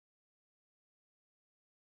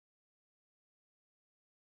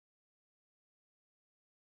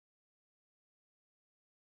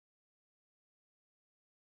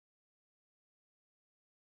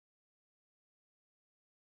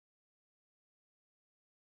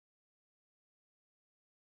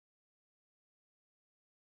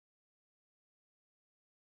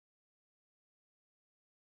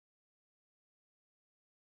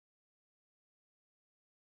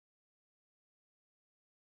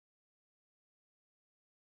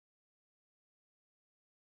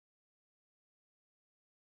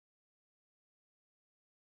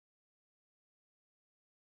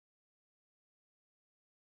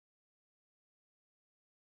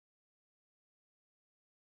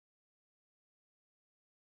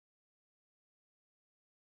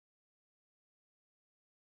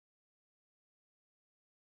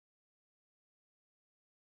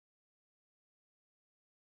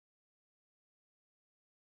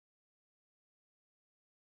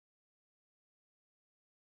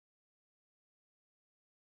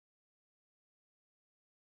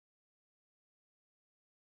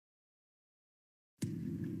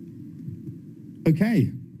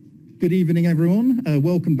Okay, good evening everyone.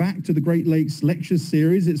 Welcome back to the Great Lakes Lectures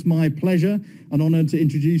Series. It's my pleasure and honor to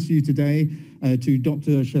introduce you today to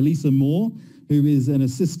Dr. Sharlissa Moore, who is an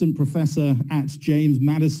assistant professor at James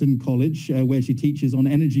Madison College, where she teaches on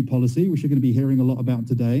energy policy, which you're going to be hearing a lot about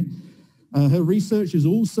today. Her research is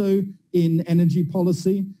also in energy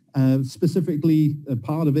policy. Specifically,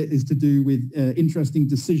 part of it is to do with interesting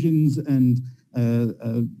decisions and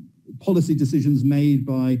policy decisions made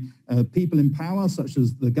by people in power, such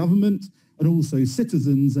as the government, and also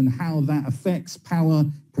citizens, and how that affects power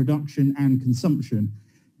production and consumption.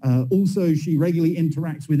 Also, she regularly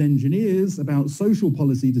interacts with engineers about social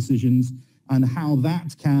policy decisions and how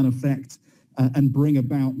that can affect and bring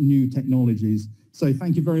about new technologies. So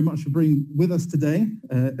thank you very much for being with us today,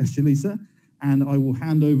 Sharlissa, and I will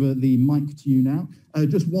hand over the mic to you now.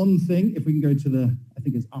 Just one thing, if we can go to the, I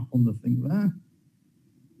think it's up on the thing there.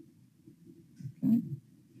 Okay.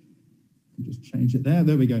 Just change it there.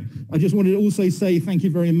 There we go. I just wanted to also say thank you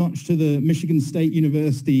very much to the Michigan State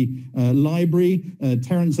University Library.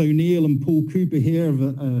 Terrence O'Neill and Paul Cooper here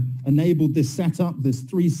have enabled this setup, this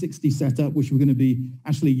 360 setup, which we're going to be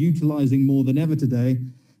actually utilizing more than ever today.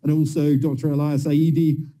 And also Dr. Elias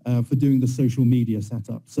Aidi for doing the social media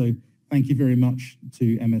setup. So thank you very much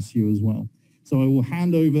to MSU as well. So I will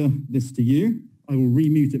hand over this to you. I will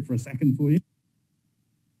remute it for a second for you.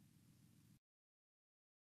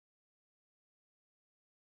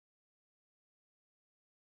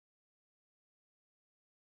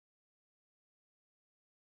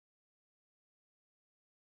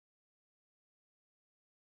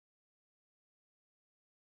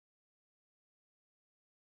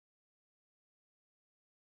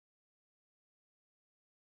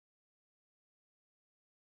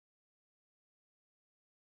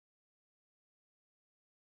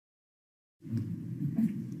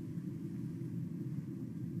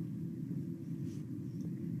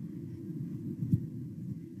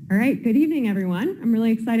 All right, good evening, everyone. I'm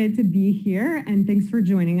really excited to be here, and thanks for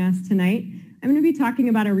joining us tonight. I'm going to be talking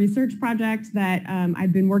about a research project that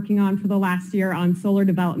I've been working on for the last year on solar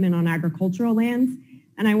development on agricultural lands,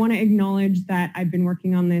 and I want to acknowledge that I've been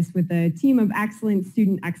working on this with a team of excellent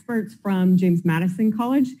student experts from James Madison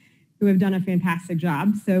College who have done a fantastic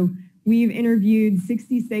job. So we've interviewed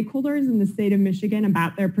 60 stakeholders in the state of Michigan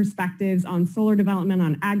about their perspectives on solar development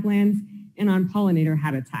on ag lands and on pollinator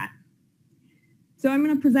habitat. So I'm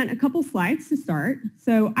going to present a couple slides to start.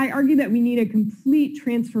 So I argue that we need a complete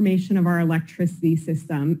transformation of our electricity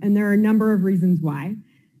system, and there are a number of reasons why.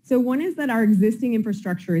 So one is that our existing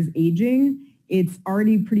infrastructure is aging. It's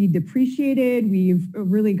already pretty depreciated. We've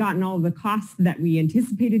really gotten all of the costs that we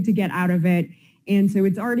anticipated to get out of it, and so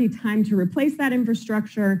it's already time to replace that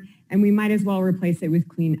infrastructure, and we might as well replace it with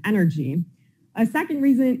clean energy. A second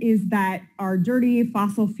reason is that our dirty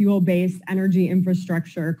fossil fuel-based energy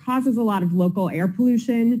infrastructure causes a lot of local air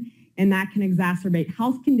pollution, and that can exacerbate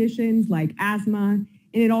health conditions like asthma, and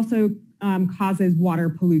it also causes water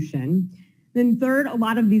pollution. Then third, a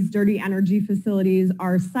lot of these dirty energy facilities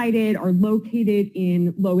are sited or located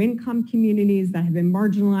in low-income communities that have been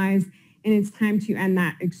marginalized, and it's time to end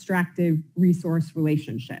that extractive resource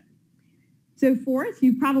relationship. So fourth,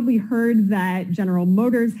 you've probably heard that General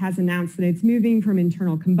Motors has announced that it's moving from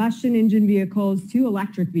internal combustion engine vehicles to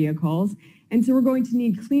electric vehicles. And so we're going to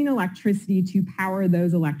need clean electricity to power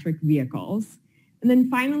those electric vehicles. And then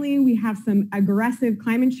finally, we have some aggressive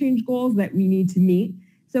climate change goals that we need to meet.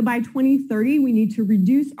 So by 2030, we need to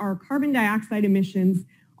reduce our carbon dioxide emissions,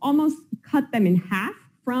 almost cut them in half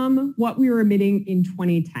from what we were emitting in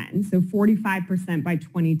 2010, so 45% by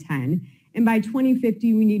 2010. And by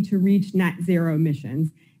 2050, we need to reach net zero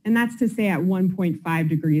emissions. And that's to stay at 1.5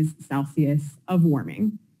 degrees Celsius of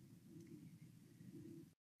warming.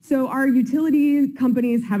 So our utility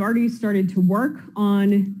companies have already started to work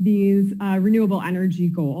on these renewable energy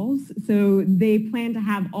goals. So they plan to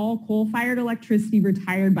have all coal-fired electricity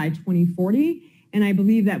retired by 2040. And I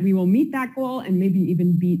believe that we will meet that goal and maybe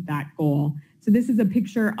even beat that goal. So this is a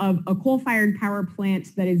picture of a coal-fired power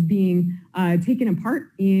plant that is being taken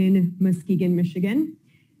apart in Muskegon, Michigan.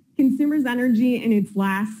 Consumers Energy, in its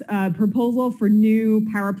last proposal for new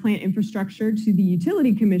power plant infrastructure to the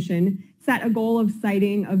Utility Commission, set a goal of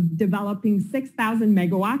developing 6,000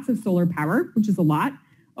 megawatts of solar power, which is a lot,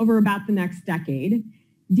 over about the next decade.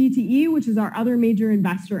 DTE, which is our other major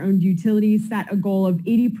investor-owned utility, set a goal of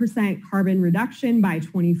 80% carbon reduction by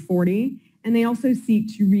 2040. And they also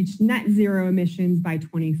seek to reach net zero emissions by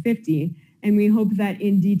 2050. And we hope that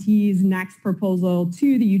in DTE's next proposal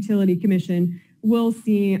to the Utility Commission, we'll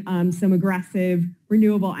see some aggressive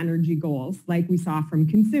renewable energy goals like we saw from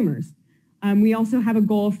consumers. We also have a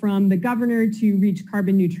goal from the governor to reach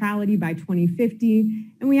carbon neutrality by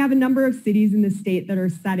 2050, and we have a number of cities in the state that are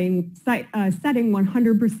setting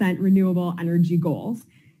 100% renewable energy goals.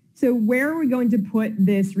 So where are we going to put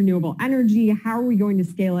this renewable energy? How are we going to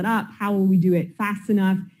scale it up? How will we do it fast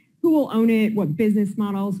enough? Who will own it? What business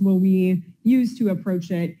models will we use to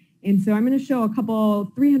approach it? And so I'm going to show a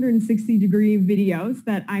couple 360-degree videos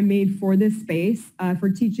that I made for this space for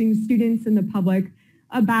teaching students and the public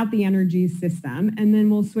about the energy system. And then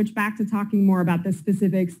we'll switch back to talking more about the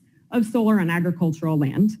specifics of solar on agricultural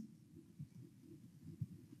land.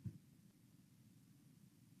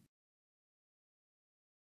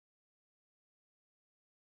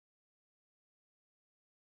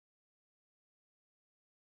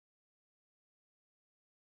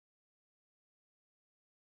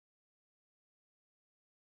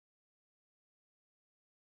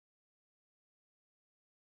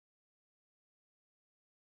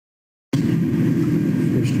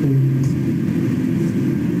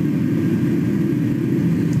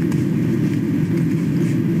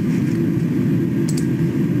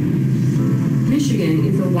 Michigan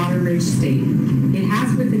is a water-rich state. It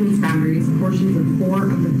has within its boundaries portions of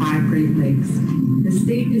 4 of the 5 Great Lakes. The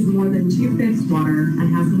state is more than 2/5 water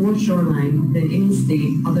and has more shoreline than any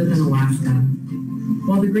state other than Alaska.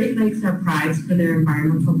 While the Great Lakes are prized for their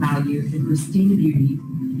environmental value and pristine beauty,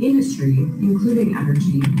 industry, including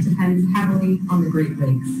energy, depends heavily on the Great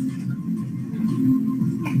Lakes.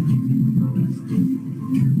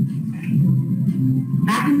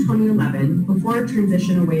 Back in 2011, before a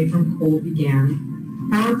transition away from coal began,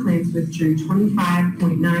 power plants withdrew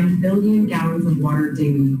 25.9 billion gallons of water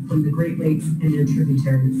daily from the Great Lakes and their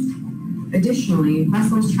tributaries. Additionally,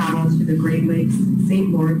 vessels travel through the Great Lakes-St.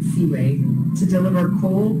 Lawrence Seaway to deliver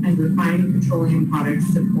coal and refined petroleum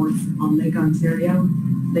products to ports on Lake Ontario,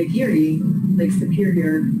 Lake Erie, Lake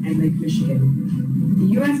Superior, and Lake Michigan. The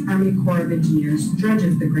U.S. Army Corps of Engineers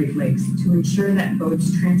dredges the Great Lakes to ensure that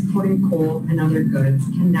boats transporting coal and other goods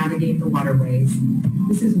can navigate the waterways.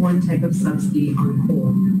 This is one type of subsidy on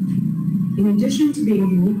coal. In addition to being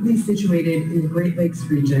uniquely situated in the Great Lakes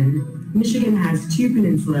region, Michigan has 2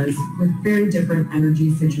 peninsulas with very different energy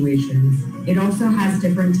situations. It also has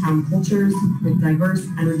different town cultures with diverse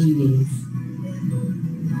energy needs.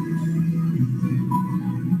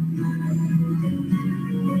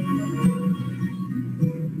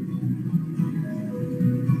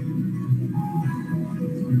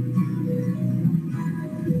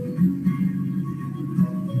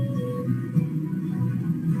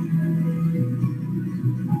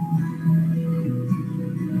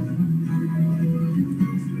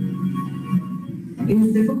 It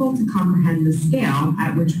is difficult to comprehend the scale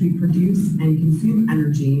at which we produce and consume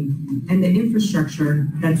energy and the infrastructure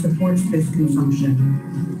that supports this consumption.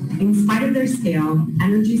 In spite of their scale,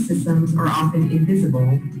 energy systems are often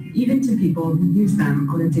invisible, even to people who use them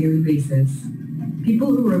on a daily basis.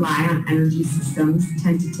 People who rely on energy systems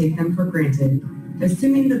tend to take them for granted,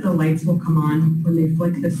 assuming that the lights will come on when they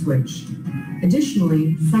flick the switch.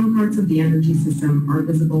 Additionally, some parts of the energy system are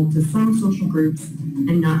visible to some social groups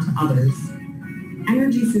and not to others.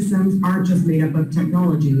 Energy systems aren't just made up of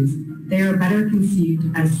technologies. They are better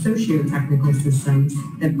conceived as socio-technical systems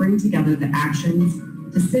that bring together the actions,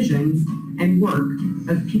 decisions, and work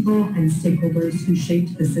of people and stakeholders who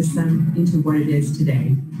shaped the system into what it is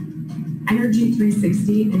today. Energy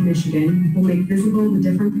 360 in Michigan will make visible the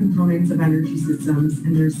different components of energy systems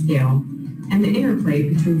and their scale, and the interplay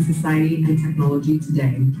between society and technology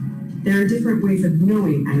today. There are different ways of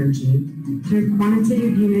knowing energy, through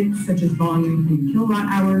quantitative units such as volume in kilowatt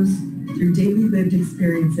hours, through daily lived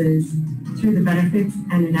experiences, through the benefits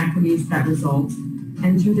and inequities that result,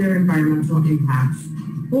 and through their environmental impacts.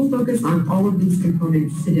 We'll focus on all of these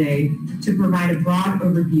components today to provide a broad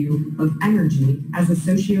overview of energy as a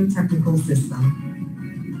socio-technical system.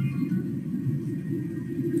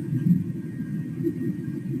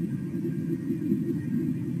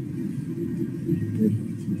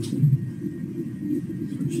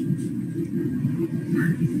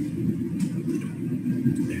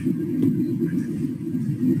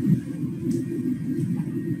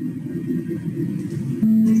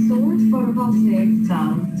 Photovoltaic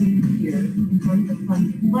cells here convert the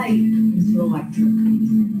sun's light into electricity.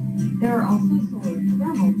 There are also solar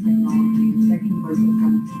thermal technologies that convert the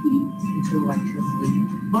sun's heat into electricity.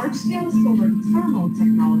 Large-scale solar thermal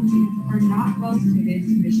technologies are not well suited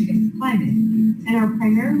to Michigan's climate and are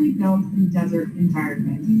primarily built in desert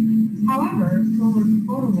environments. However, solar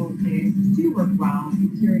photovoltaics do work well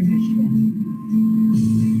here in Michigan.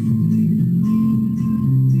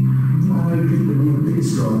 I think one of the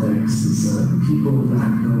biggest drawbacks is people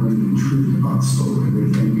not knowing the truth about solar. They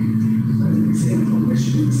think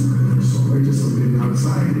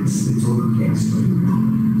it's overcast right now.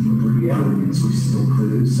 But the reality is we're still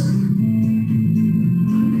producing.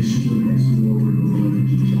 Michigan has more renewable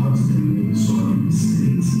energy jobs than any soil in the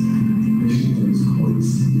States. Michigan is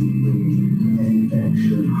poised to be a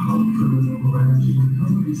manufacturing hub for renewable energy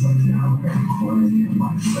companies like Dow and Corning and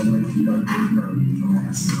Monsanto and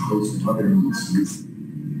Glass and a host of other industries.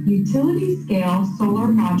 Utility-scale solar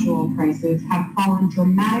module prices have fallen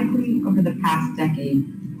dramatically over the past decade,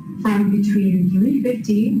 from between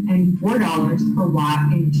 $3.50 and $4 per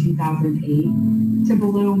watt in 2008 to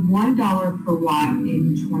below $1 per watt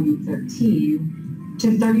in 2013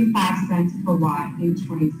 to 35 cents per watt in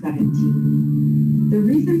 2017. The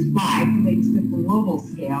reasons why relate to the global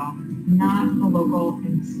scale, not the local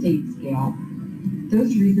and state scale.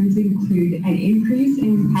 Those reasons include an increase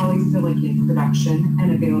in polysilicon production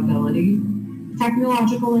and availability,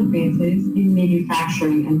 technological advances in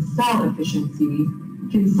manufacturing and cell efficiency,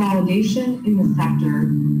 consolidation in the sector,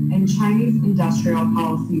 and Chinese industrial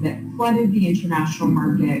policy that flooded the international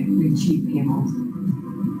market with cheap panels.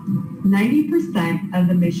 90% of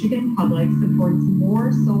the Michigan public supports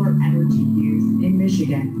more solar energy use in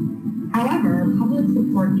Michigan. However, public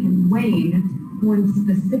support can wane when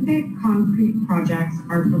specific concrete projects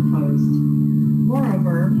are proposed.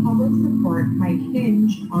 Moreover, public support might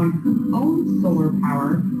hinge on who owns solar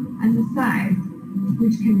power and the size,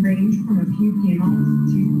 which can range from a few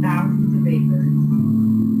panels to thousands of acres.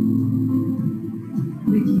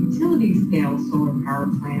 With utility-scale solar power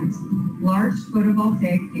plants, large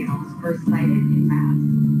photovoltaic panels are sited en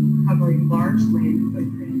masse, covering large land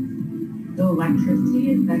footprints. The electricity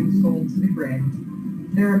is then sold to the grid.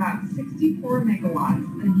 There are about 64 megawatts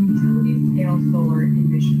of utility-scale solar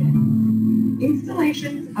in Michigan.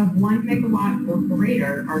 Installations of 1 megawatt or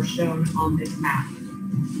greater are shown on this map.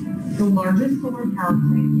 The largest solar power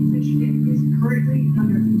plant in Michigan is currently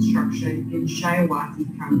under construction in Shiawassee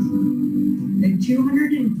County. The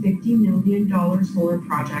 $250 million solar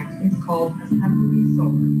project is called Assembly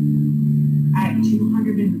Solar. At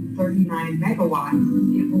 239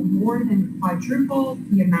 megawatts, it will more than quadruple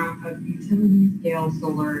the amount of utility-scale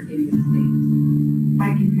solar in the state. By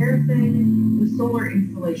comparison, the solar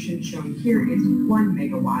installation shown here is 1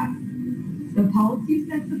 megawatt. The policies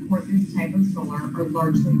that support this type of solar are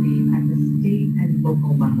largely made at the state and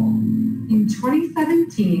local level. In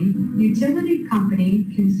 2017, utility company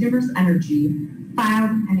Consumers Energy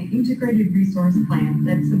filed an integrated resource plan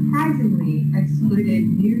that surprisingly excluded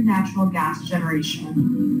new natural gas generation,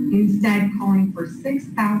 instead calling for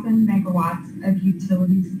 6,000 megawatts of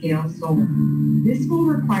utility-scale solar. This will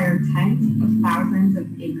require tens of thousands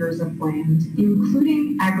of acres of land,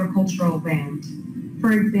 including agricultural land.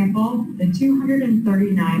 For example, the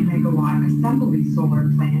 239 megawatt Assembly Solar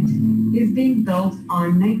plant is being built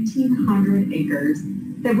on 1,900 acres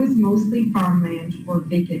that was mostly farmland or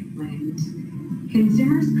vacant land.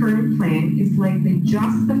 Consumers' current plan is likely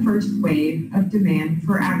just the first wave of demand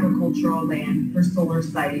for agricultural land for solar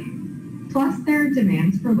siting. Plus, there are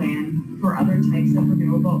demands for land for other types of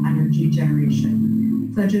renewable energy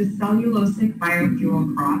generation, such as cellulosic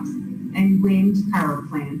biofuel crops and wind power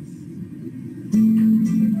plants.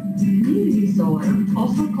 Community solar,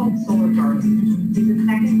 also called solar gardens, is a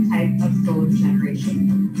second type of solar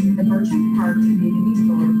generation. The Birchland Park Community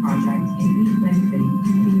Solar Project in East Lynn City,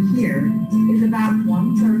 seen here, is about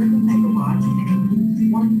 1/3 of a megawatt and includes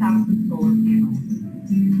 1,000 solar panels.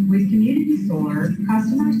 With community solar,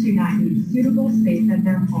 customers do not need suitable space at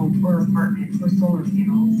their home or apartment for solar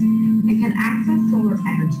panels and can access solar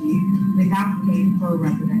energy without paying for a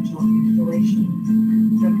residential installation.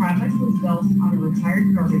 The project was built on a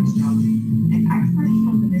retired garbage dump, and experts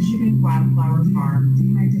from the Michigan Wildflower Farm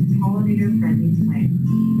planted pollinator-friendly plants.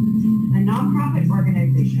 A nonprofit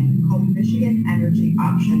organization called Michigan Energy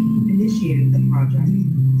Option initiated the project.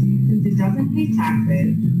 Since it doesn't pay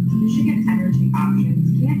taxes, Michigan Energy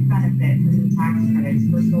Options can't benefit from the tax credits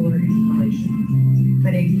for solar installations,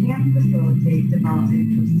 but it can facilitate development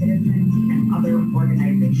for citizens and other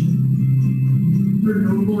organizations.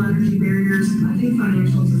 Renewable energy barriers, I think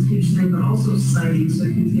financials is a huge thing, but also siting. So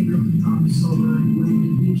if you think of solar and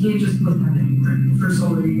wind, you can't just put that anywhere. For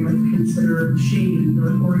solar, you got to consider shading,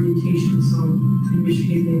 the orientation. So in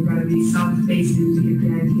Michigan, they've got to be south-facing to get the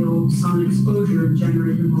ideal sun exposure and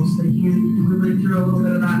generate the most they can. And we went through a little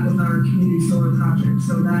bit of that with our community solar project.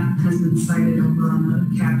 So that has been sited over on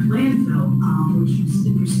a capped landfill, which is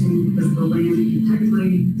interesting because the land can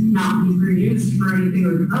technically not be reused for anything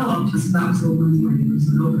or developed. So that was a win-win. It was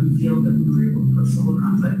an open field that we were able to put solar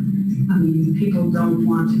on. But I mean, people don't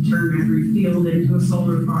want to turn every field into a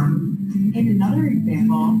solar farm. In another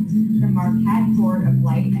example, the Marquette Board of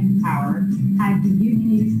Light and Power has the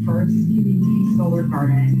UP's first community solar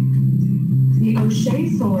garden. The O'Shea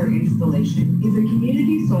Solar Installation is a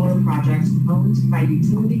community solar project owned by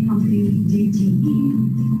utility company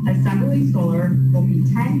DTE. Assembly Solar will be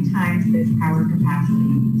 10 times this power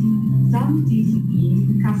capacity. Some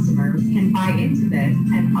DTE customers can buy into this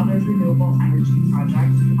and other renewable energy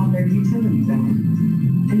projects on their utility bill.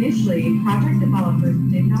 Initially, project developers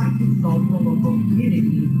did not consult the local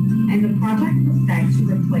community, and the project was set to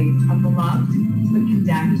replace a beloved but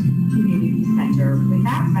condemned community center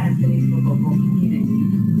without benefiting the local community.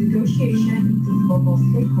 Negotiations with local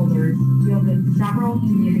stakeholders yielded several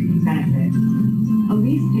community benefits. A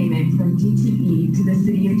lease payment from DTE to the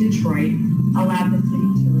city of Detroit allowed the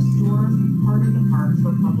city to restore part of the park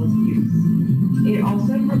for public use. It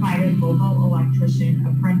also provided local electrician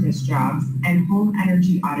apprentice jobs and home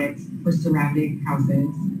energy audits for surrounding houses.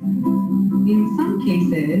 In some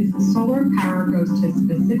cases, solar power goes to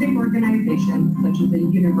specific organizations such as a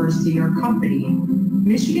university or company.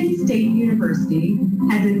 Michigan State University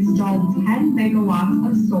has installed 10 megawatts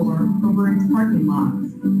of solar over its parking lots.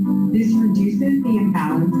 This reduces the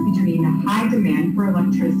imbalance between the high demand for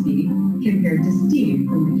electricity compared to steam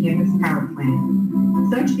from the campus power plant.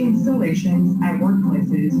 Such installations at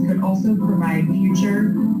workplaces could also provide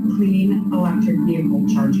future clean electric vehicle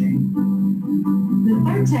charging. The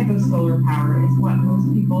third type of solar power is what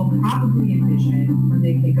most people probably envision when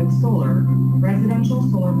they think of solar, residential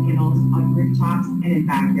solar panels on rooftops and in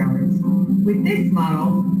backyards. With this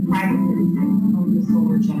model, private citizens own the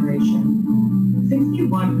solar generation.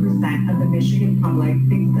 61% of the Michigan public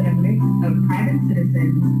thinks that a mix of private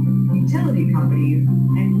citizens, utility companies,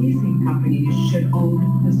 and leasing companies should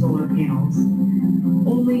own the solar panels.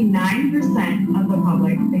 Only 9% of the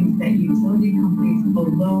public thinks that utility companies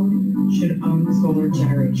alone should own the solar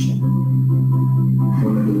generation.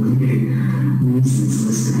 One of the leading reasons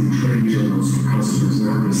listed in trade journals for customers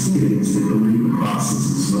not receiving is they believe the process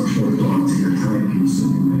is much more daunting or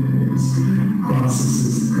time-consuming than it is.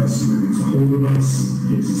 Processes the customer gets a hold of us,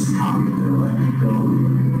 gives us a copy of their electric bill, we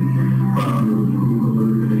look at the property, Google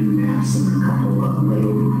Earth, maps, and a couple of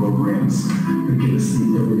right-over programs that give us the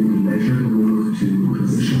ability to measure the roof, to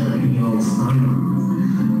position our panels on the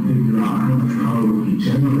roof, figure out how much power we can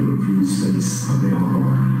generate through the space available,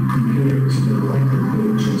 compared to their electric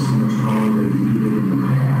bill, which is how much power they've needed in the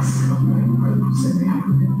past, of 95%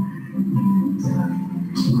 accurate.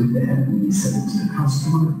 With that, we send it to the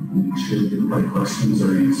customer, make sure the right questions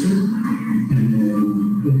are answered, and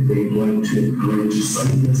then if they'd like to arrange a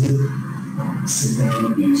site visit, sit down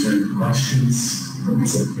and answer any questions.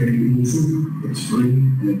 It's very easy, it's free,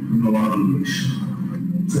 and no obligation.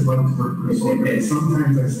 It's about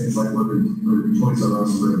sometimes I say it's like we're Toys R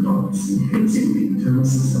Us for adults. It's we turn the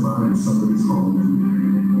system on in somebody's home,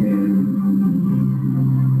 and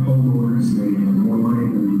homeowners may have more money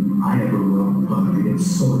than I ever will, but I get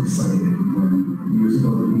so excited when years ago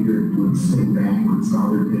the meter would spin backwards,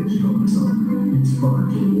 now they're digital, so it's fun,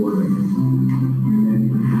 it's rewarding. And then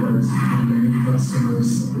because how many customers,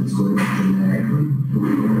 it's going up dramatically.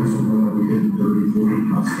 We did 30,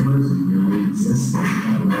 40 customers, and we only exist.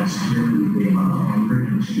 Last year we did about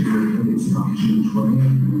 100. This year it's about June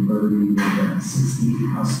 20th. We've already got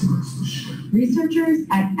 60 customers this year. Researchers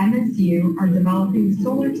at MSU are developing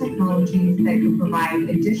solar technologies that can provide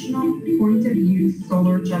additional point-of-use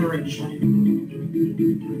solar generation.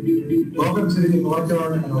 Welcome to the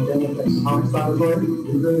Molecular and Organic Atomics Laboratory.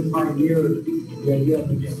 We really pioneered the idea of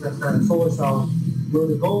the transparent solar cell, where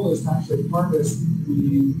the goal is to actually harness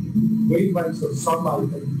the wavelengths of sunlight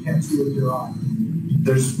that you can't see with your eye.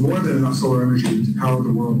 There's more than enough solar energy to power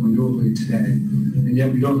the world renewably today, and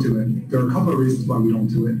yet we don't do it. There are a couple of reasons why we don't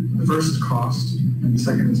do it. The first is cost, and the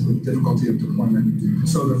second is with difficulty of deployment.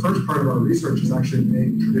 So the first part of our research is actually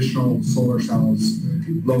make traditional solar cells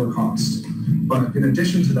lower cost. But in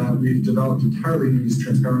addition to that, we've developed entirely these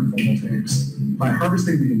transparent photovoltaics. By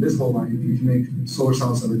harvesting the invisible light, we can make solar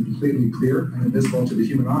cells that are completely clear and invisible to the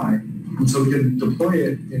human eye. And so we can deploy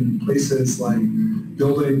it in places like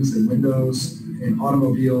buildings and windows, in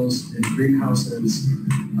automobiles, in greenhouses,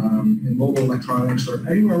 in mobile electronics, or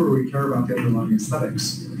anywhere where we care about the underlying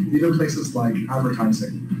aesthetics, even places like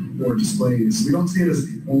advertising or displays. We don't see it as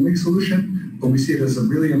the only solution, but we see it as a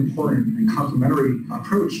really important and complementary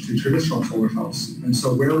approach to traditional solar cells. And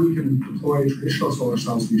so where we can deploy traditional solar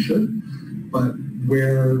cells, we should, but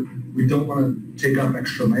where we don't want to take up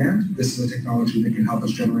extra land, this is a technology that can help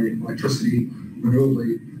us generate electricity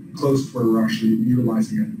renewably close to where we're actually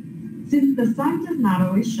utilizing it. Since the sun does not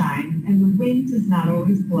always shine and the wind does not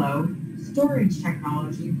always blow, storage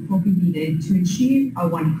technology will be needed to achieve a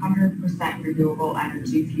 100% renewable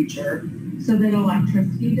energy future so that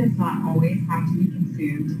electricity does not always have to be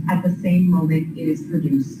consumed at the same moment it is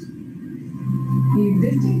produced. The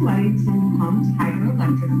existing Ludington pumped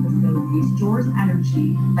hydroelectric facility stores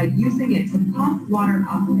energy by using it to pump water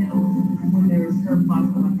up hills when there is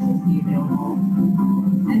surplus electricity available,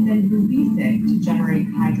 and then release it to generate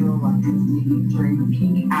hydroelectricity during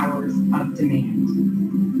peak hours of demand.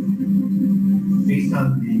 Based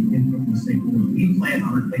on the input from stakeholders, we plan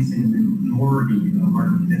on replacing the majority of our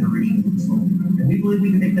generation with solar. And we believe we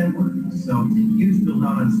can make that work. So the huge build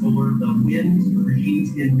out on solar, the wind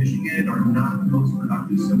regimes in Michigan are not the most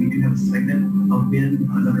productive. So we do have a segment of wind,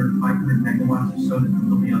 another 500 megawatts or so that we're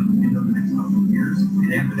building out in the next couple of years.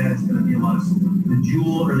 And after that, it's going to be a lot of solar. The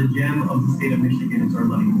jewel or the gem of the state of Michigan is our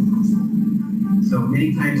Ludington. So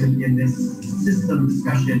many times in this system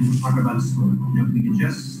discussion, we talk about solar. If we could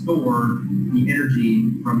just store the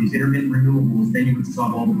energy from these intermittent renewables, then you could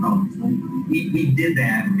solve all the problems. Well, we did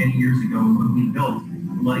that many years ago when we built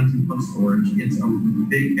Ludington Pump Storage. It's a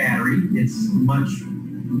big battery. It's much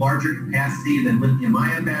larger capacity than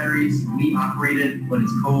lithium-ion batteries. We operate it, but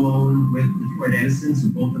it's co-owned with Detroit Edison, so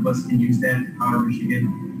both of us can use that to power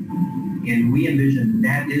Michigan. And we envision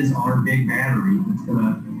that is our big battery that's going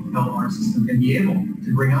to help our system and be able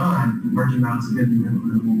to bring on large amounts of intermittent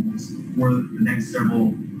renewables for the next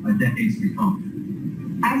several decades to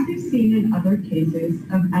come. As we've seen in other cases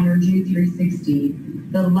of Energy 360,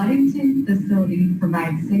 the Ludington facility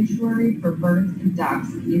provides sanctuary for birds and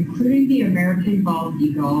ducks, including the American bald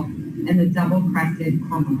eagle and the double-crested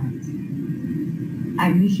cormorant.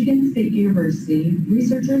 At Michigan State University,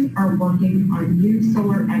 researchers are working on new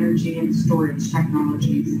solar energy and storage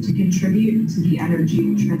technologies to contribute to the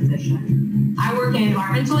energy transition. I work in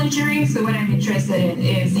environmental engineering, so what I'm interested in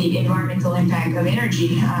is the environmental impact of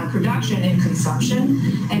energy production and consumption,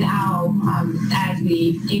 and how, as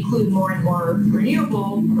we include more and more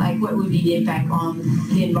renewable, like what would be the impact on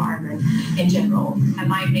the environment in general. And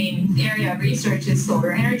my main area of research is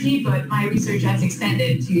solar energy, but my research has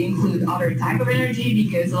extended to include other type of energy,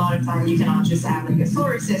 because a lot of times you cannot just have like a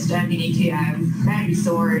solar system. You need to have battery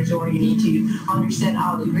storage, or you need to understand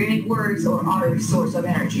how the grid works, or other source of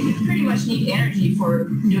energy. You pretty much need energy for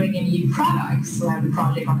doing any products. So I have a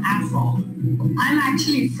project on asphalt. I'm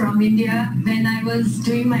actually from India. When I was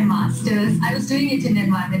doing my master's, I was doing it in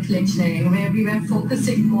environmental engineering, where we were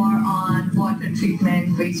focusing more on water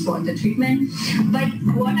treatment, wastewater treatment. But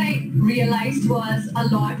what I realized was a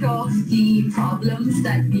lot of the problems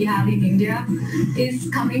that we have in India is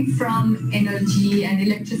coming from energy and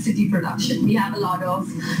electricity production. We had a lot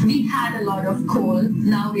of coal.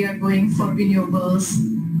 Now we are going for renewables.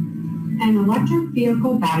 An electric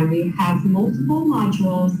vehicle battery has multiple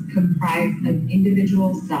modules comprised of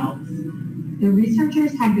individual cells. The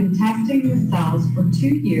researchers have been testing the cells for 2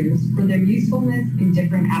 years for their usefulness in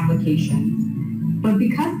different applications. But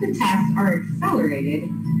because the tests are accelerated,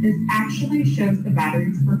 this actually shows the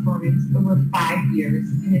battery's performance over 5 years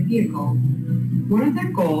in a vehicle. One of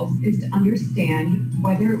their goals is to understand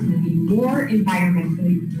whether it would be more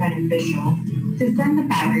environmentally beneficial to send the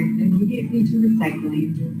batteries immediately to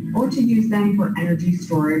recycling, or to use them for energy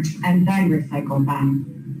storage and then recycle them.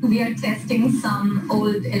 We are testing some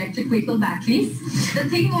old electric vehicle batteries. The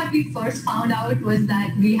thing what we first found out was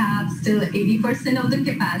that we have still 80% of the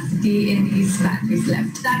capacity in these batteries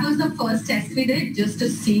left. That was the first test we did, just to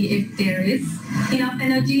see if there is enough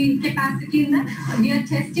energy capacity in them. We are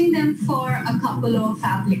testing them for a couple of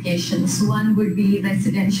applications. One would be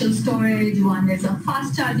residential storage, one is a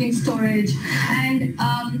fast charging storage, and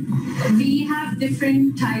we have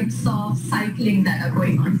different types of cycling that are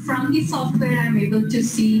going on. From the software, I'm able to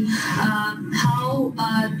see how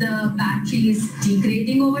the battery is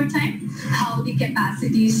degrading over time, how the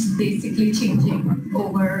capacity is basically changing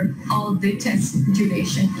over all the test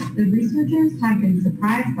duration. The researchers have been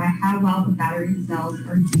surprised by how well the battery cells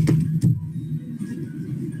are doing.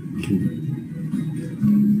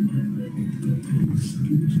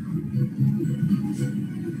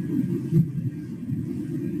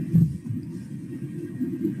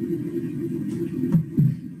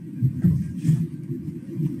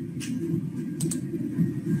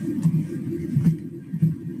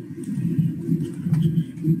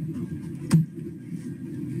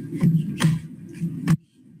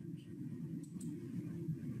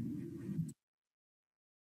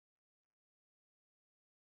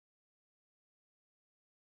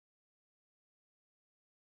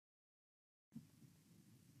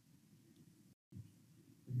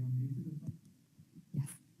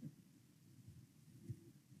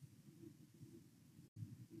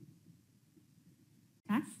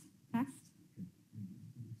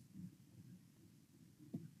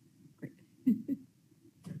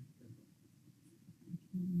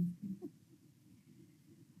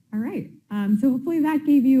 So hopefully that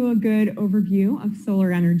gave you a good overview of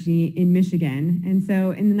solar energy in Michigan. And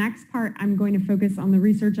so in the next part, I'm going to focus on the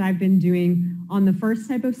research I've been doing on the first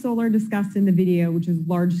type of solar discussed in the video, which is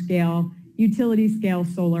large-scale, utility-scale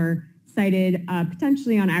solar sited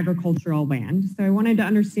potentially on agricultural land. So I wanted to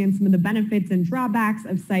understand some of the benefits and drawbacks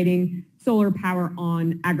of siting solar power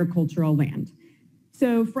on agricultural land.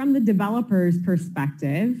 So from the developer's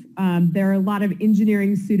perspective, there are a lot of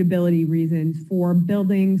engineering suitability reasons for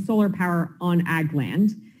building solar power on ag land.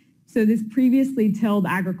 So this previously tilled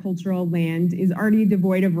agricultural land is already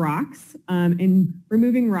devoid of rocks, and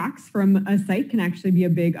removing rocks from a site can actually be a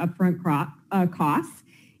big upfront cost.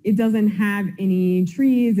 It doesn't have any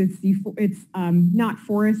trees, it's not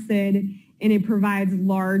forested, and it provides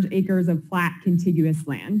large acres of flat contiguous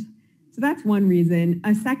land. So that's one reason.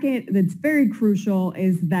 A second that's very crucial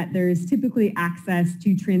is that there is typically access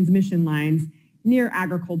to transmission lines near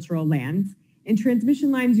agricultural lands. And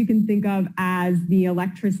transmission lines you can think of as the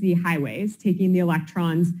electricity highways, taking the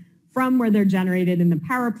electrons from where they're generated in the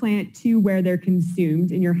power plant to where they're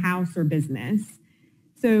consumed in your house or business.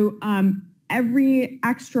 So every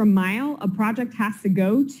extra mile a project has to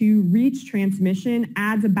go to reach transmission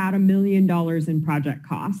adds about $1 million in project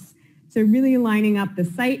costs. So really lining up the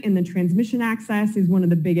site and the transmission access is one of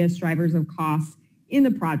the biggest drivers of costs in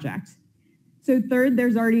the project. So third,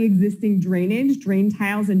 there's already existing drainage, drain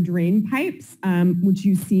tiles and drain pipes, which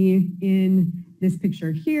you see in this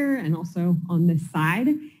picture here and also on this side.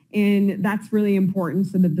 And that's really important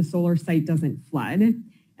so that the solar site doesn't flood.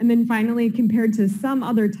 And then finally, compared to some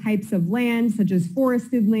other types of land, such as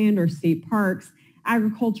forested land or state parks,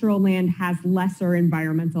 agricultural land has lesser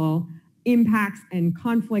environmental impacts and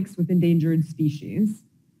conflicts with endangered species.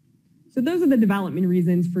 So those are the development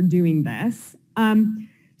reasons for doing this.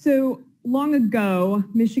 So long ago,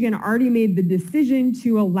 Michigan already made the decision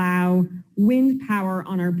to allow wind power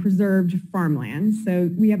on our preserved farmlands.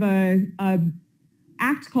 So we have a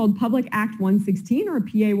act called Public Act 116 or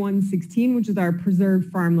PA 116, which is our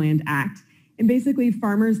Preserved Farmland Act. And basically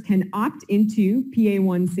farmers can opt into PA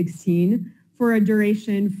 116 for a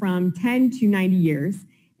duration from 10 to 90 years.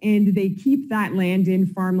 And they keep that land in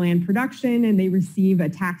farmland production and they receive a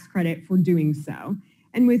tax credit for doing so.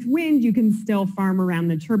 And with wind, you can still farm around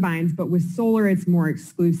the turbines, but with solar, it's more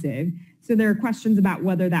exclusive. So there are questions about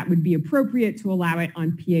whether that would be appropriate to allow it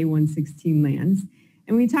on PA 116 lands.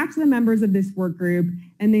 And we talked to the members of this work group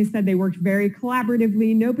and they said they worked very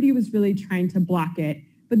collaboratively. Nobody was really trying to block it.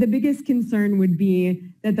 But the biggest concern would be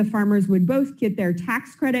that the farmers would both get their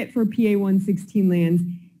tax credit for PA 116 lands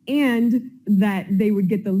and that they would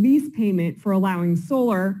get the lease payment for allowing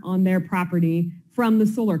solar on their property from the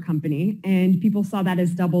solar company, and people saw that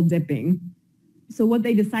as double dipping. So what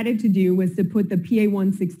they decided to do was to put the PA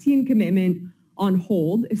 116 commitment on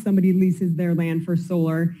hold if somebody leases their land for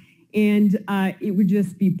solar, and it would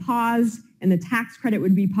just be paused, and the tax credit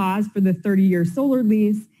would be paused for the 30-year solar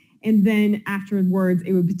lease, and then afterwards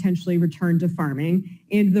it would potentially return to farming,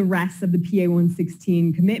 and the rest of the PA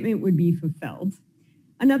 116 commitment would be fulfilled.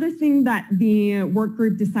 Another thing that the work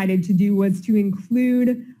group decided to do was to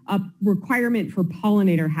include a requirement for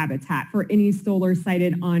pollinator habitat for any solar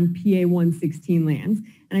sited on PA 116 lands.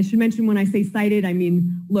 And I should mention when I say sited, I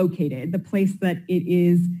mean located, the place that it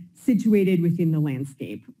is situated within the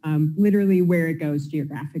landscape, literally where it goes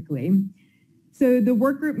geographically. So the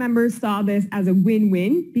work group members saw this as a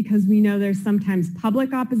win-win because we know there's sometimes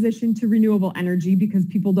public opposition to renewable energy because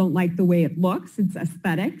people don't like the way it looks, it's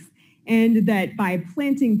aesthetics. And that by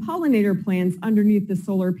planting pollinator plants underneath the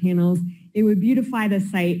solar panels, it would beautify the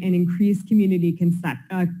site and increase community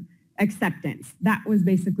acceptance. That was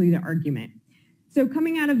basically the argument. So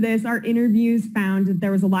coming out of this, our interviews found that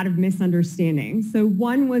there was a lot of misunderstanding. So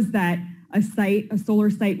one was that a solar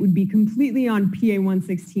site would be completely on PA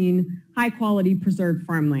 116, high quality preserved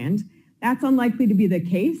farmland. That's unlikely to be the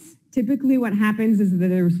case. Typically what happens is that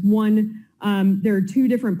there are two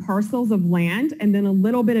different parcels of land and then a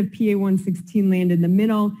little bit of PA 116 land in the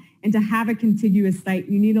middle. And to have a contiguous site,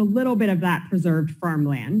 you need a little bit of that preserved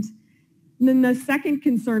farmland. And then the second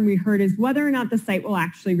concern we heard is whether or not the site will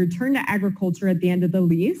actually return to agriculture at the end of the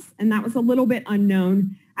lease. And that was a little bit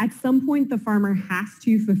unknown. At some point, the farmer has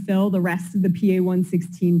to fulfill the rest of the PA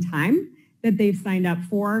 116 time that they've signed up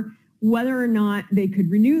for. Whether or not they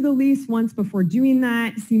could renew the lease once before doing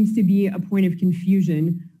that seems to be a point of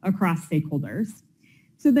confusion across stakeholders.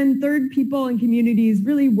 So then third, people and communities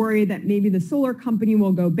really worry that maybe the solar company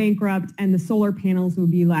will go bankrupt and the solar panels will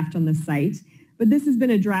be left on the site. But this has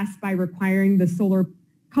been addressed by requiring the solar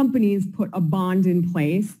companies put a bond in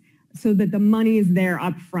place so that the money is there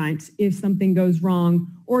up front if something goes wrong,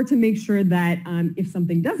 or to make sure that if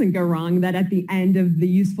something doesn't go wrong, that at the end of the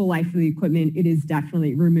useful life of the equipment, it is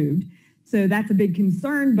definitely removed. So that's a big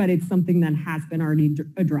concern, but it's something that has been already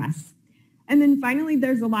addressed. And then finally,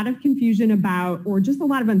 there's a lot of confusion about, or just a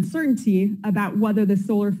lot of uncertainty about whether the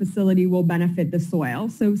solar facility will benefit the soil.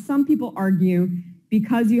 So some people argue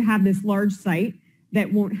because you have this large site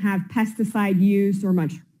that won't have pesticide use or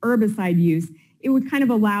much herbicide use, it would kind of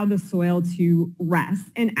allow the soil to rest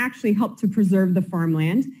and actually help to preserve the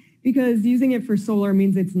farmland, because using it for solar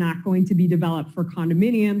means it's not going to be developed for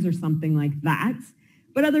condominiums or something like that.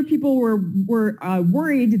 But other people were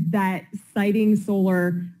worried that siting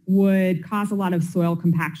solar would cause a lot of soil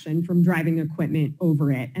compaction from driving equipment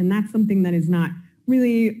over it. And that's something that has not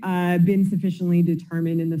really been sufficiently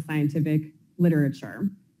determined in the scientific literature.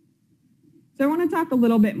 So I want to talk a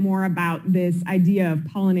little bit more about this idea of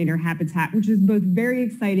pollinator habitat, which is both very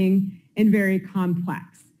exciting and very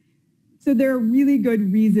complex. So there are really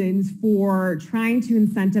good reasons for trying to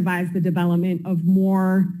incentivize the development of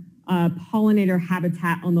more pollinator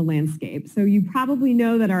habitat on the landscape. So you probably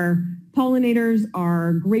know that our pollinators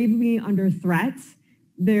are gravely under threat.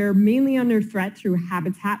 They're mainly under threat through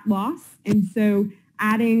habitat loss. And so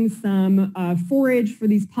adding some forage for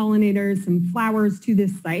these pollinators, some flowers to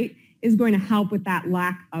this site is going to help with that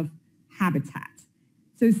lack of habitat.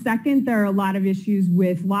 So second, there are a lot of issues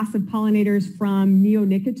with loss of pollinators from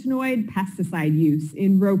neonicotinoid pesticide use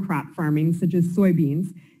in row crop farming, such as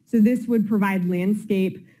soybeans. So this would provide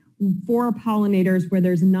landscape for pollinators where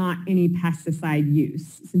there's not any pesticide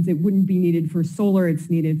use. Since it wouldn't be needed for solar, it's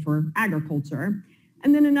needed for agriculture.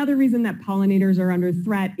 And then another reason that pollinators are under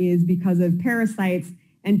threat is because of parasites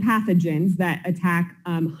and pathogens that attack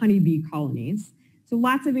honeybee colonies. So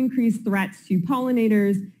lots of increased threats to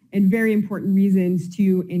pollinators and very important reasons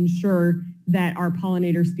to ensure that our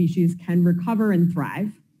pollinator species can recover and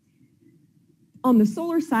thrive. On the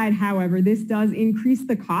solar side, however, this does increase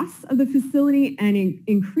the costs of the facility and it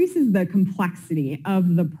increases the complexity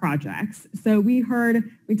of the projects. So we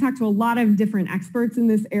talked to a lot of different experts in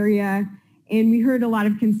this area, and we heard a lot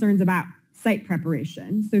of concerns about site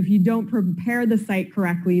preparation. So if you don't prepare the site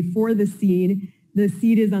correctly for the seed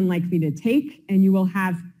is unlikely to take, and you will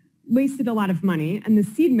have wasted a lot of money. And the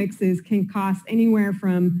seed mixes can cost anywhere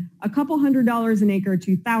from a couple $100s an acre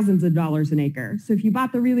to thousands of dollars an acre. So if you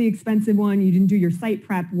bought the really expensive one, you didn't do your site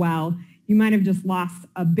prep well, you might have just lost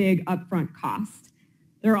a big upfront cost.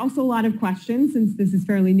 There are also a lot of questions, since this is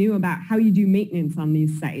fairly new, about how you do maintenance on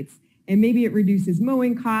these sites. And maybe it reduces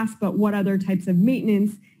mowing costs, but what other types of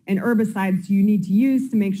maintenance and herbicides do you need to use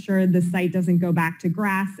to make sure the site doesn't go back to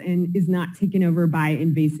grass and is not taken over by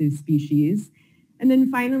invasive species? And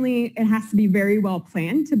then finally, it has to be very well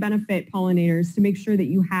planned to benefit pollinators, to make sure that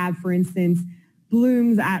you have, for instance,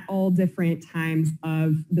 blooms at all different times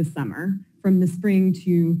of the summer, from the spring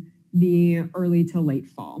to the early to late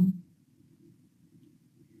fall.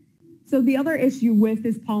 So the other issue with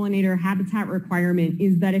this pollinator habitat requirement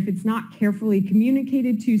is that if it's not carefully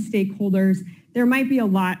communicated to stakeholders, there might be a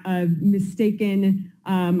lot of mistaken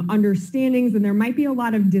understandings, and there might be a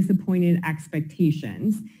lot of disappointed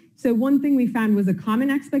expectations. So one thing we found was a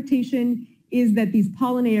common expectation is that these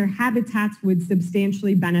pollinator habitats would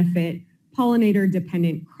substantially benefit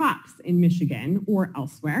pollinator-dependent crops in Michigan or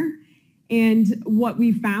elsewhere. And what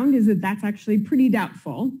we found is that that's actually pretty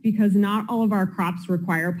doubtful, because not all of our crops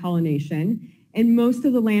require pollination, and most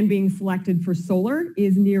of the land being selected for solar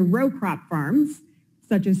is near row crop farms,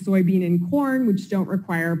 such as soybean and corn, which don't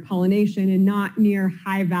require pollination, and not near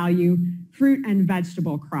high-value fruit and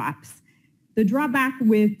vegetable crops. The drawback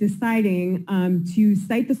with deciding to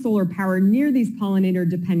site the solar power near these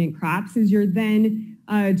pollinator-dependent crops is you're then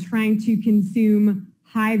trying to consume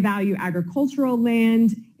high-value agricultural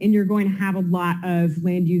land, and you're going to have a lot of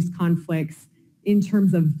land use conflicts in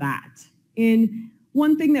terms of that. And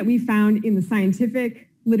one thing that we found in the scientific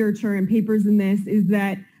literature and papers in this is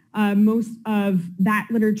that most of that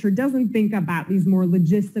literature doesn't think about these more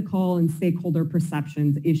logistical and stakeholder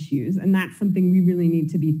perceptions issues, and that's something we really need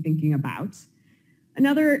to be thinking about.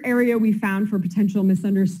 Another area we found for potential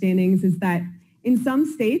misunderstandings is that in some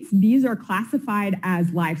states, bees are classified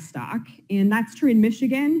as livestock, and that's true in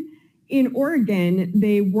Michigan. In Oregon,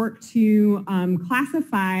 they work to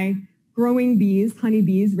classify growing bees,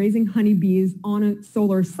 honeybees, raising honeybees on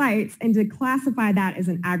solar sites, and to classify that as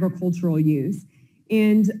an agricultural use.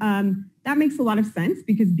 And that makes a lot of sense,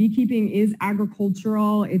 because beekeeping is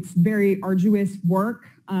agricultural. It's very arduous work,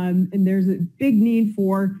 and there's a big need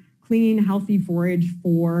for clean, healthy forage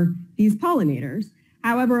for these pollinators.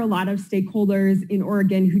 However, a lot of stakeholders in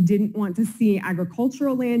Oregon who didn't want to see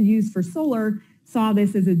agricultural land used for solar saw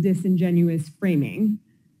this as a disingenuous framing.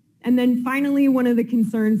 And then finally, one of the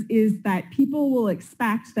concerns is that people will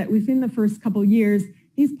expect that within the first couple years,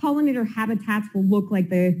 these pollinator habitats will look like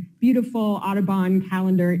the beautiful Audubon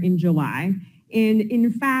calendar in July. And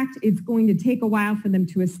in fact, it's going to take a while for them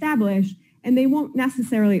to establish, and they won't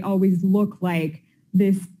necessarily always look like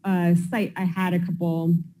this site I had a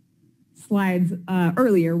couple slides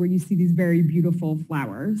earlier where you see these very beautiful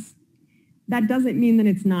flowers. That doesn't mean that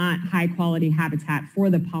it's not high quality habitat for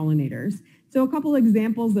the pollinators. So a couple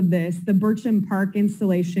examples of this, the Bircham Park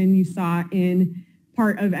installation you saw in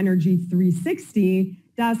part of Energy 360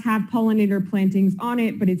 does have pollinator plantings on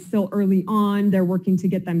it, but it's still early on. They're working to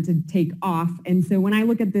get them to take off. And so when I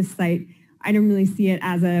look at this site, I don't really see it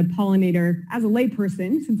as a pollinator, as a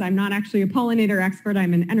layperson, since I'm not actually a pollinator expert,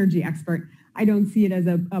 I'm an energy expert. I don't see it as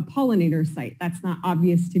a pollinator site. That's not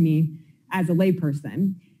obvious to me as a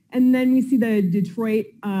layperson. And then we see the Detroit,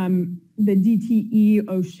 the DTE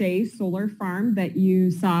O'Shea solar farm that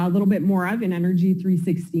you saw a little bit more of in Energy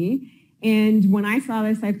 360. And when I saw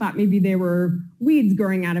this, I thought maybe there were weeds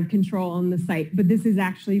growing out of control on the site, but this is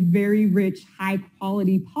actually very rich, high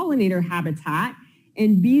quality pollinator habitat.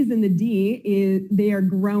 And bees in the D, they are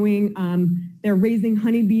growing, they're raising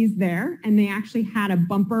honeybees there, and they actually had a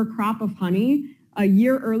bumper crop of honey a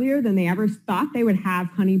year earlier than they ever thought they would have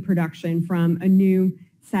honey production from a new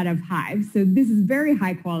set of hives. So this is very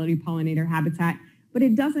high quality pollinator habitat, but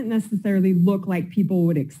it doesn't necessarily look like people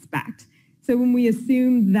would expect. So when we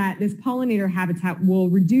assume that this pollinator habitat will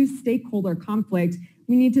reduce stakeholder conflict,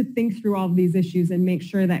 we need to think through all of these issues and make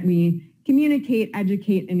sure that we communicate,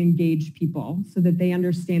 educate, and engage people so that they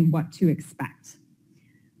understand what to expect.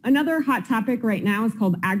 Another hot topic right now is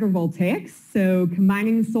called agrivoltaics, so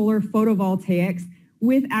combining solar photovoltaics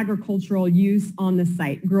with agricultural use on the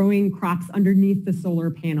site, growing crops underneath the solar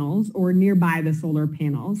panels or nearby the solar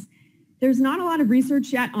panels. There's not a lot of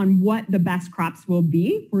research yet on what the best crops will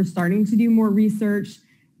be. We're starting to do more research.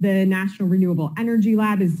 The National Renewable Energy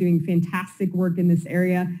Lab is doing fantastic work in this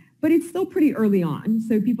area, but it's still pretty early on.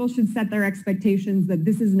 So people should set their expectations that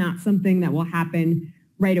this is not something that will happen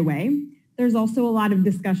right away. There's also a lot of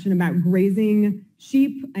discussion about grazing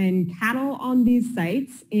sheep and cattle on these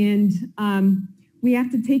sites. And we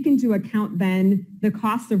have to take into account then the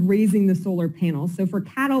cost of raising the solar panels. So for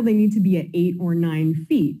cattle, they need to be at 8 or 9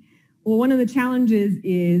 feet. Well, one of the challenges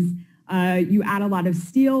is you add a lot of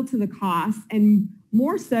steel to the cost, and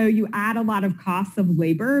more so you add a lot of costs of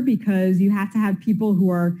labor because you have to have people who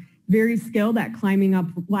are very skilled at climbing up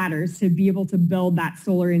ladders to be able to build that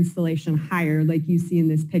solar installation higher like you see in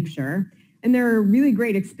this picture. And there are really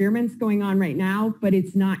great experiments going on right now, but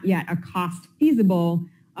it's not yet a cost feasible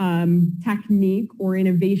technique or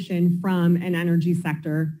innovation from an energy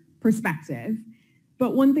sector perspective.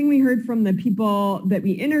 But one thing we heard from the people that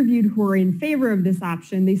we interviewed who are in favor of this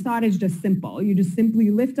option, they saw it as just simple. You just simply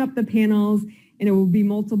lift up the panels and it will be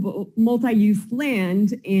multi-use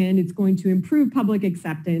land, and it's going to improve public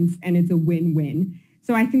acceptance, and it's a win-win.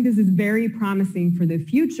 So I think this is very promising for the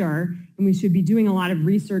future, and we should be doing a lot of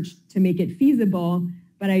research to make it feasible,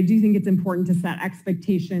 but I do think it's important to set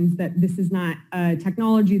expectations that this is not a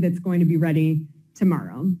technology that's going to be ready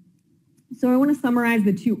tomorrow. So I want to summarize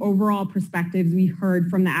the two overall perspectives we heard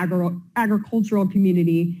from the agricultural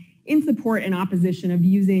community in support and opposition of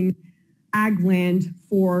using ag land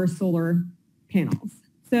for solar panels.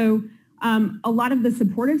 So a lot of the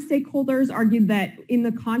supportive stakeholders argued that in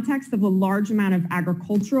the context of a large amount of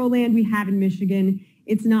agricultural land we have in Michigan,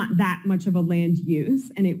 it's not that much of a land use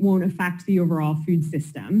and it won't affect the overall food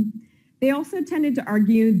system. They also tended to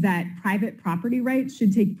argue that private property rights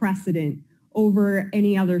should take precedent over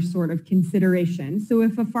any other sort of consideration. So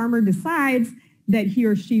if a farmer decides that he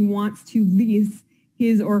or she wants to lease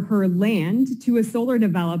his or her land to a solar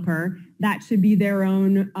developer, that should be their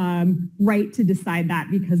own right to decide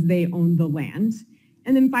that because they own the land.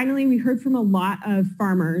 And then finally, we heard from a lot of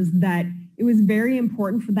farmers that it was very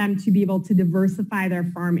important for them to be able to diversify their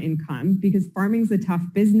farm income because farming is a tough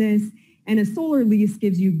business and a solar lease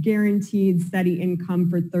gives you guaranteed steady income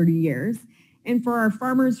for 30 years. And for our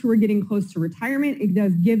farmers who are getting close to retirement, it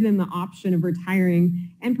does give them the option of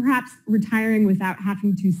retiring and perhaps retiring without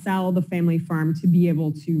having to sell the family farm to be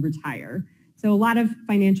able to retire. So a lot of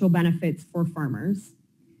financial benefits for farmers.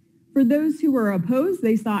 For those who were opposed,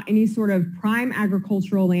 they saw any sort of prime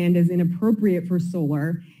agricultural land as inappropriate for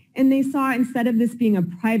solar. And they saw instead of this being a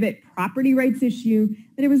private property rights issue,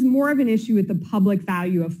 that it was more of an issue with the public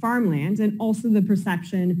value of farmland and also the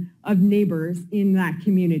perception of neighbors in that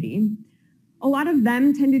community. A lot of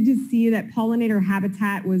them tended to see that pollinator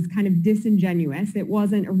habitat was kind of disingenuous. It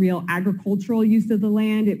wasn't a real agricultural use of the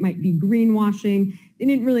land. It might be greenwashing. They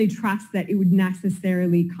didn't really trust that it would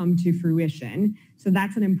necessarily come to fruition. So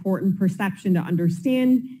that's an important perception to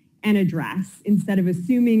understand and address instead of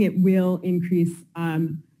assuming it will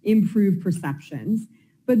improve perceptions.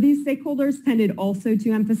 But these stakeholders tended also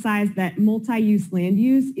to emphasize that multi-use land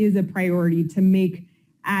use is a priority to make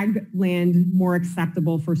ag land more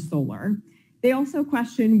acceptable for solar. They also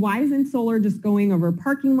question, why isn't solar just going over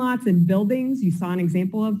parking lots and buildings? You saw an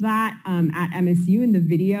example of that at MSU in the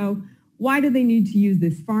video. Why do they need to use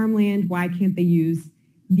this farmland? Why can't they use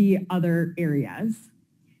the other areas?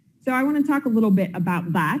 So I want to talk a little bit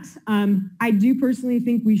about that. I do personally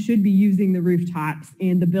think we should be using the rooftops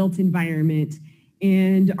and the built environment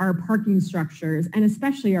and our parking structures, and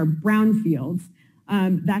especially our brownfields.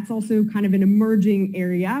 That's also kind of an emerging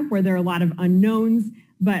area where there are a lot of unknowns,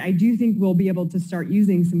 but I do think we'll be able to start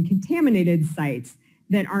using some contaminated sites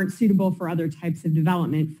that aren't suitable for other types of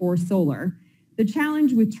development for solar. The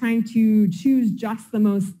challenge with trying to choose just the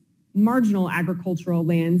most marginal agricultural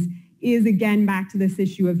lands is again back to this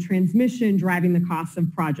issue of transmission driving the costs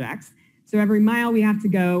of projects. So every mile we have to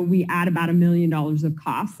go, we add about $1 million of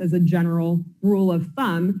costs as a general rule of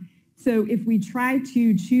thumb. So if we try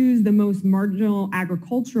to choose the most marginal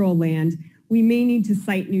agricultural land, we may need to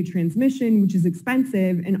site new transmission, which is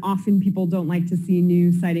expensive, and often people don't like to see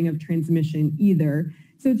new siting of transmission either.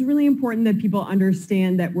 So it's really important that people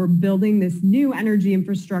understand that we're building this new energy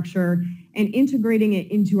infrastructure and integrating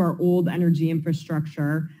it into our old energy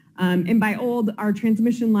infrastructure. And by old, our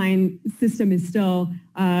transmission line system is still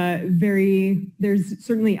there's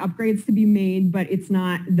certainly upgrades to be made, but it's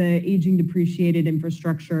not the aging depreciated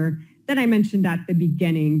infrastructure that I mentioned at the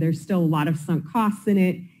beginning. There's still a lot of sunk costs in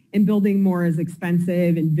it, and building more is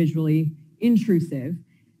expensive and visually intrusive.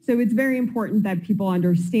 So it's very important that people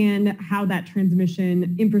understand how that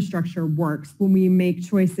transmission infrastructure works when we make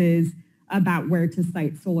choices about where to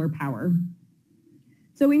site solar power.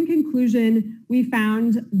 So in conclusion, we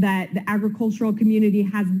found that the agricultural community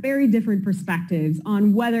has very different perspectives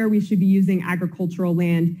on whether we should be using agricultural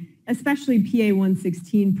land, especially PA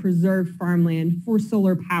 116 preserved farmland, for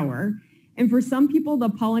solar power. And for some people, the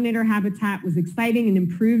pollinator habitat was exciting and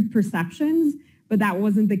improved perceptions, but that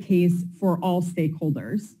wasn't the case for all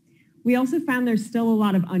stakeholders. We also found there's still a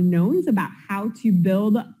lot of unknowns about how to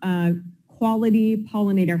build a quality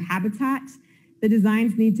pollinator habitat. The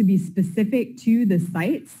designs need to be specific to the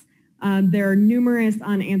sites. There are numerous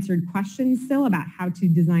unanswered questions still about how to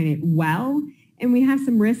design it well. And we have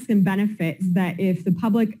some risks and benefits that if the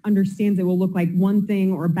public understands it will look like one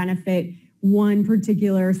thing or benefit one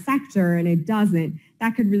particular sector and it doesn't,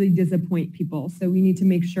 that could really disappoint people. So we need to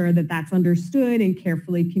make sure that that's understood and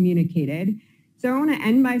carefully communicated. So I want to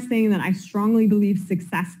end by saying that I strongly believe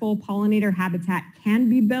successful pollinator habitat can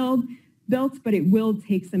be built, but it will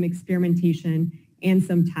take some experimentation and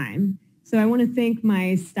some time. So I want to thank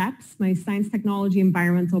my STEPS, my Science, Technology,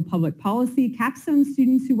 Environmental, Public Policy capstone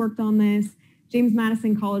students who worked on this, James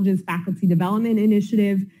Madison College's Faculty Development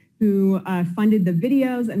Initiative, who funded the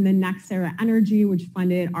videos, and then Next Era Energy, which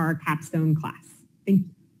funded our capstone class. Thank you.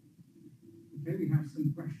 Okay, we have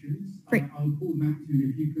some questions. Great. I'll call them out to you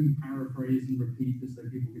if you can paraphrase and repeat this so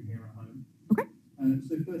people can hear at home. Okay.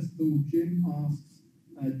 So first of all, Jim asks,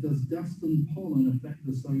 does dust and pollen affect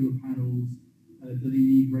the solar panels? Do they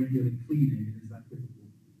need regular cleaning? Is that difficult?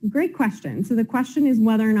 Great question. So the question is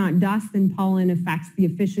whether or not dust and pollen affects the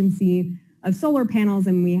efficiency of solar panels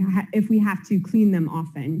and if we have to clean them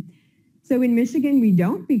often. So in Michigan, we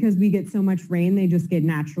don't, because we get so much rain, they just get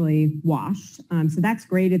naturally washed. So that's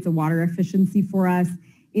great. It's a water efficiency for us.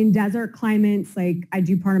 In desert climates, like I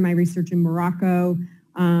do part of my research in Morocco,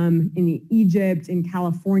 in Egypt, in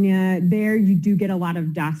California, there you do get a lot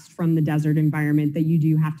of dust from the desert environment that you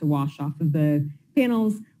do have to wash off of the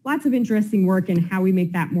panels. Lots of interesting work in how we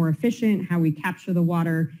make that more efficient, how we capture the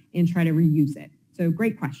water and try to reuse it. So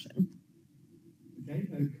great question. Okay,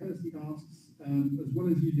 Kirsty asks, as well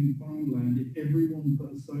as using farmland, if everyone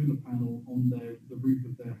put a solar panel on the roof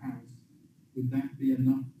of their house, would that be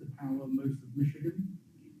enough to power most of Michigan?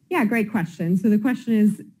 Yeah, great question. So the question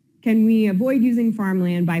is, can we avoid using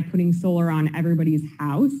farmland by putting solar on everybody's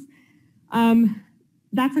house?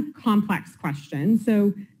 That's a complex question.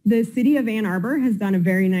 So the city of Ann Arbor has done a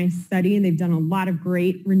very nice study, and they've done a lot of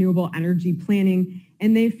great renewable energy planning,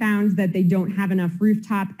 and they found that they don't have enough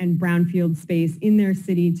rooftop and brownfield space in their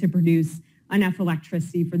city to produce enough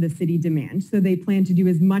electricity for the city demand. So they plan to do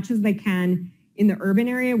as much as they can in the urban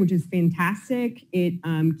area, which is fantastic. It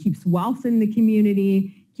keeps wealth in the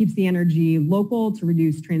community, keeps the energy local to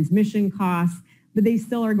reduce transmission costs, but they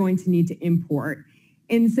still are going to need to import.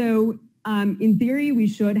 And so in theory, we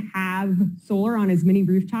should have solar on as many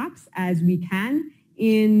rooftops as we can.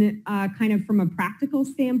 In kind of from a practical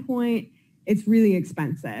standpoint, it's really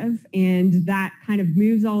expensive, and that kind of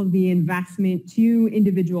moves all of the investment to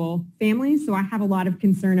individual families. So I have a lot of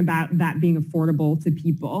concern about that being affordable to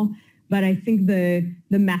people. But I think the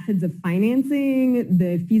methods of financing,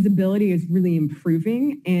 the feasibility is really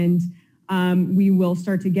improving, and we will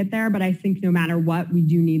start to get there. But I think no matter what, we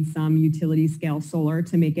do need some utility scale solar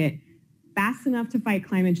to make it fast enough to fight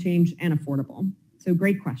climate change and affordable. So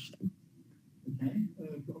great question. Okay,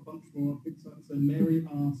 I've got a bunch more. So Mary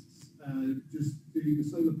asks, just do the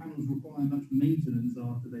solar panels require much maintenance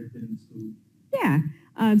after they've been installed? Yeah,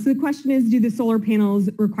 so the question is, do the solar panels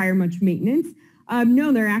require much maintenance?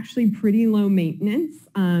 No, they're actually pretty low maintenance.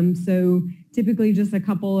 So typically just a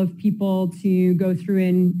couple of people to go through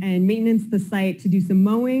and maintenance the site, to do some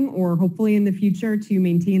mowing, or hopefully in the future to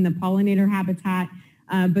maintain the pollinator habitat.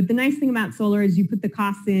 But the nice thing about solar is you put the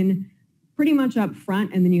costs in pretty much up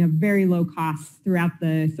front, and then you have very low costs throughout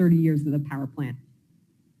the 30 years of the power plant.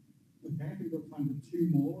 Okay, I think we've got time for two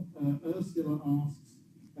more. Ursula asks,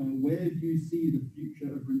 where do you see the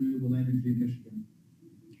future of renewable energy in Michigan?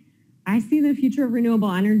 I see the future of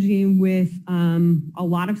renewable energy with a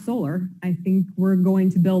lot of solar. I think we're going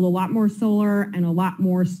to build a lot more solar and a lot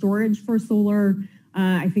more storage for solar.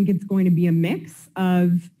 I think it's going to be a mix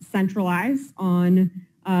of centralized on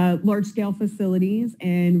large-scale facilities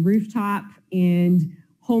and rooftop and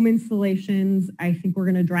home installations. I think we're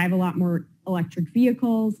going to drive a lot more electric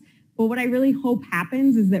vehicles. But what I really hope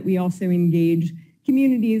happens is that we also engage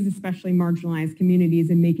communities, especially marginalized communities,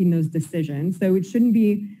 in making those decisions. So it shouldn't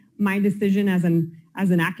be my decision as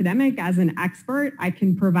an academic, as an expert. I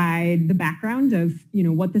can provide the background of,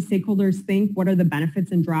 what the stakeholders think, what are the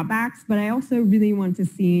benefits and drawbacks, but I also really want to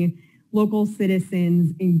see local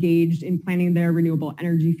citizens engaged in planning their renewable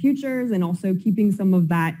energy futures and also keeping some of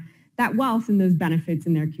that wealth and those benefits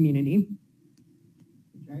in their community.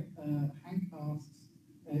 Okay, Hank asks,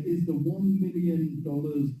 is the $1 million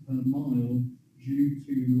per mile due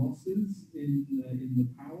to losses in the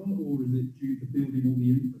power, or is it due to building all the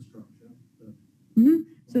infrastructure?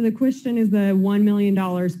 So the question is the $1 million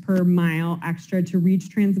per mile extra to reach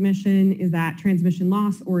transmission. Is that transmission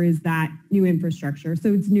loss, or is that new infrastructure?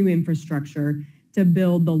 So it's new infrastructure to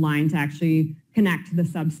build the line to actually connect the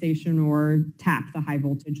substation or tap the high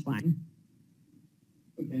voltage line.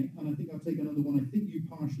 Okay, and I think I'll take another one. I think you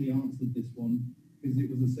partially answered this one, because it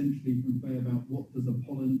was essentially from Faye about what does a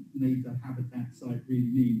pollinator habitat site really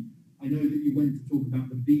mean. I know that you went to talk about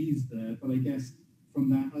the bees there, but I guess from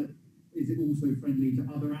that, is it also friendly to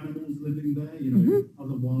other animals living there,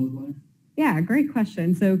 other wildlife? Yeah, great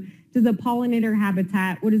question. So does a pollinator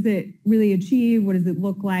habitat, what does it really achieve? What does it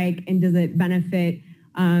look like? And does it benefit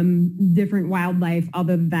different wildlife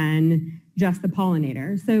other than just the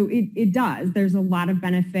pollinator? So it does. There's a lot of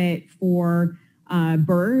benefit for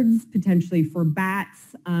birds, potentially for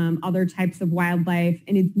bats, other types of wildlife.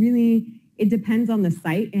 And it depends on the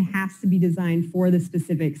site. It has to be designed for the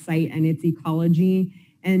specific site and its ecology.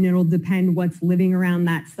 And it'll depend what's living around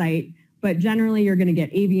that site. But generally, you're going to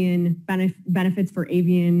get avian benefits for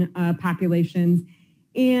avian populations.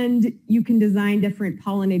 And you can design different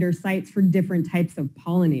pollinator sites for different types of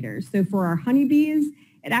pollinators. So for our honeybees,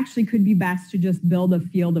 it actually could be best to just build a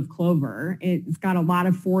field of clover. It's got a lot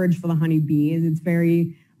of forage for the honeybees. It's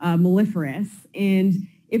very mellifluous. And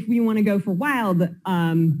if we want to go for wild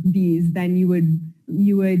bees, then you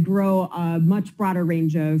would grow a much broader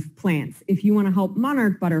range of plants. If you want to help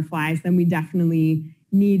monarch butterflies, then we definitely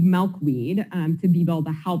need milkweed to be able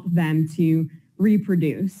to help them to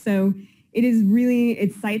reproduce. So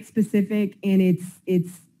it's site specific, and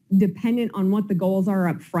it's dependent on what the goals are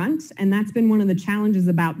up front. And that's been one of the challenges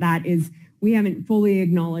about that, is we haven't fully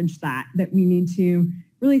acknowledged that we need to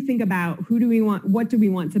really think about what do we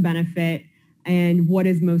want to benefit, and what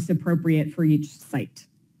is most appropriate for each site.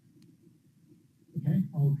 Okay,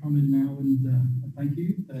 I'll come in now and thank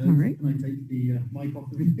you. All right. Can I take the mic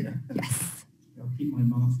off of you? Yes. I'll keep my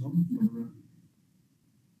mask on.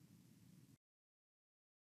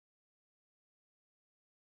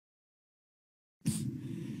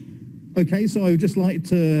 Okay, so I would just like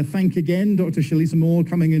to thank again Dr. Sharlissa Moore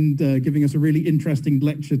coming and giving us a really interesting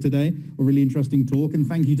lecture today, a really interesting talk, and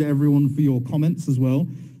thank you to everyone for your comments as well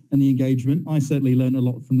and the engagement. I certainly learned a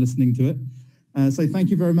lot from listening to it. So thank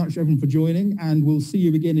you very much everyone for joining, and we'll see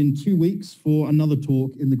you again in 2 weeks for another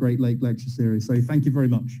talk in the Great Lake Lecture Series. So thank you very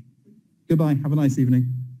much. Goodbye, have a nice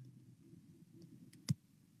evening.